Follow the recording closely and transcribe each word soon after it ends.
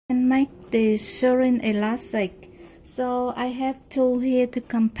And make the shirring elastic. So I have two here to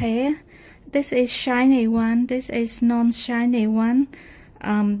compare. This is shiny one, this is non-shiny one.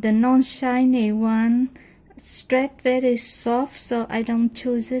 The non-shiny one straight very soft, so I don't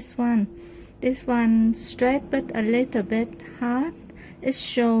choose this one. This one straight but a little bit hard. It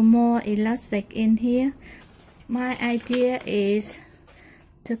shows more elastic in here. My idea is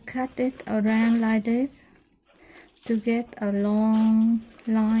to cut it around like this to get a long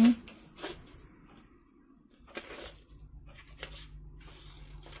line.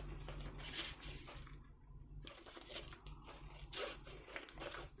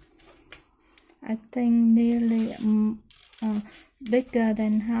 I think nearly bigger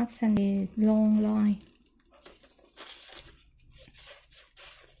than half centimeter long line.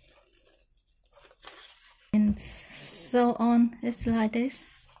 And so on, it's like this.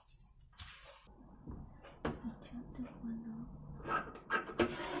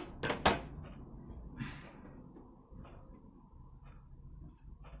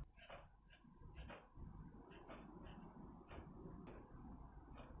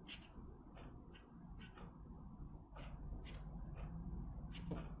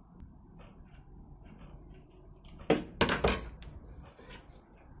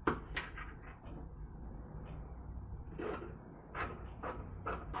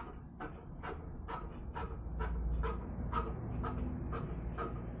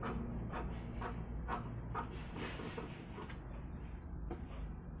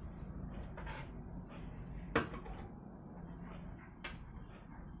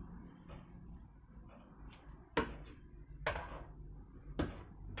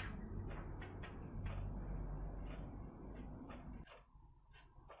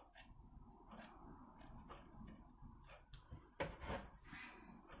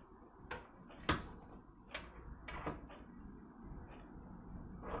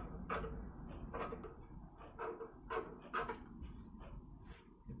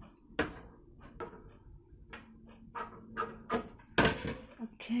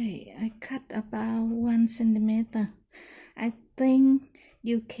 Okay, I cut about 1 centimeter. I think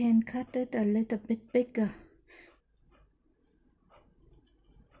you can cut it a little bit bigger.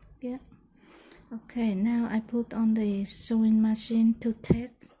 Yeah. Okay, now I put on the sewing machine to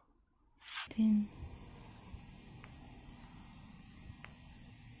test. Then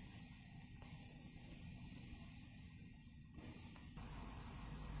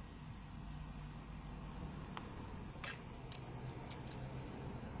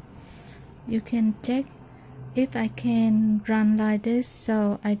you can check if I can run like this,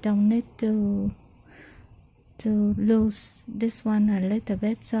 so I don't need to lose this one a little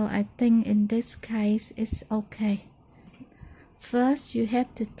bit. So I think in this case it's okay. First you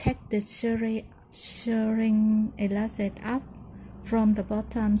have to take the shirring elastic up from the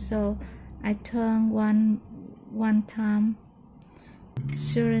bottom, so I turn one time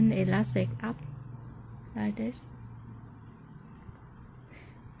shirring elastic up like this.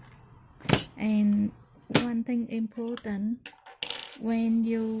 And one thing important, when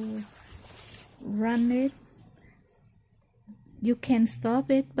you run it, you can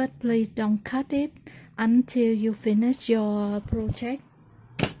stop it, but please don't cut it until you finish your project.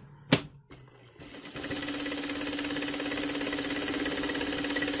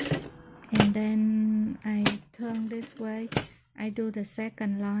 And then I turn this way, I do the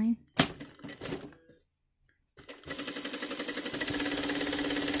second line.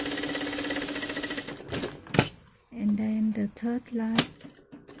 And then the third line,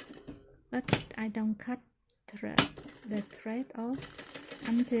 but I don't cut the thread off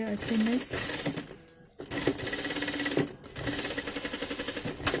until I finish.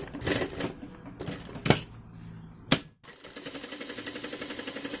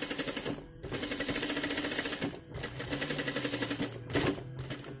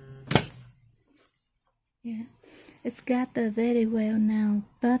 Yeah, it's gathered very well now,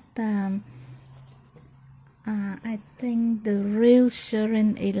 but I think the real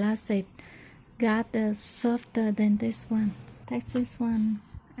shirring elastic gather softer than this one. Take this one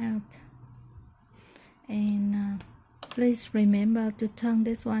out, and please remember to turn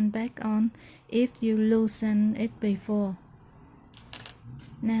this one back on if you loosen it before.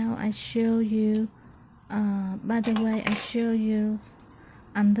 Now I show you, by the way, I show you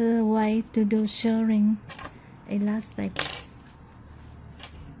another way to do shirring elastic.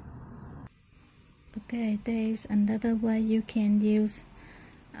 Okay, there is another way you can use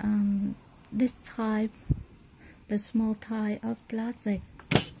this type, the small type of plastic.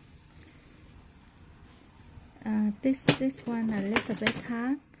 This one a little bit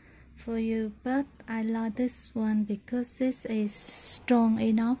hard. for you, but I like this one because this is strong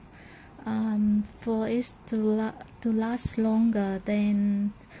enough for it to last longer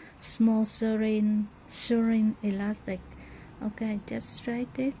than small shirring elastic. Okay, just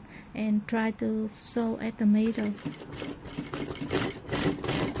straight it and try to sew at the middle.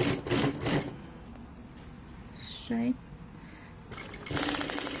 Straight.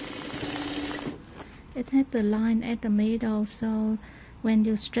 It has the line at the middle, so when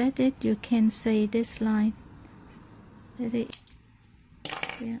you stretch it, you can see this line. Ready?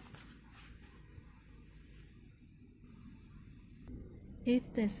 Yeah. If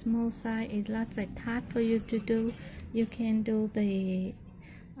the small size is like hard for you to do, you can do the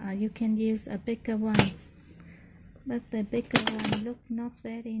you can use a bigger one, but the bigger one look not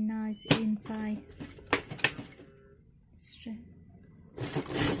very nice inside. Straight.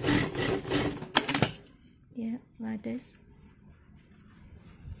 Yeah, like this.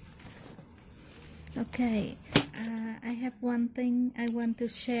 Okay, I have one thing I want to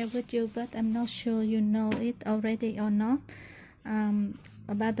share with you, but I'm not sure you know it already or not.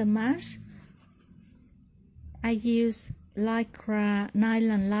 About the mask, I use lycra,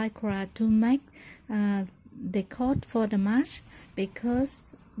 nylon lycra to make the coat for the mask, because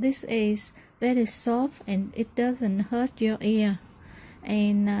this is very soft and it doesn't hurt your ear.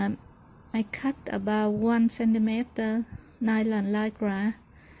 And I cut about 1 centimeter nylon lycra,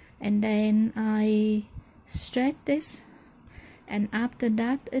 and then I stretch this, and after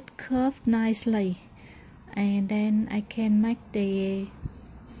that it curved nicely, and then I can make the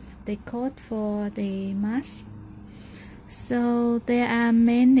coat for the mask. So there are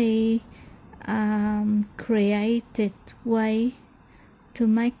many created way to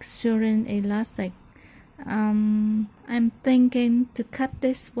make shirring elastic. I'm thinking to cut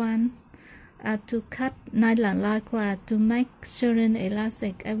this one, to cut nylon lycra to make shirring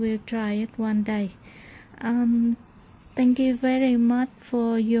elastic. I will try it one day. Thank you very much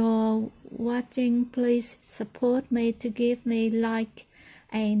for your watching. Please support me to give me like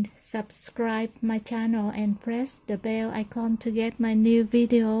and subscribe my channel and press the bell icon to get my new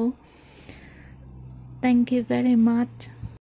video. Thank you very much.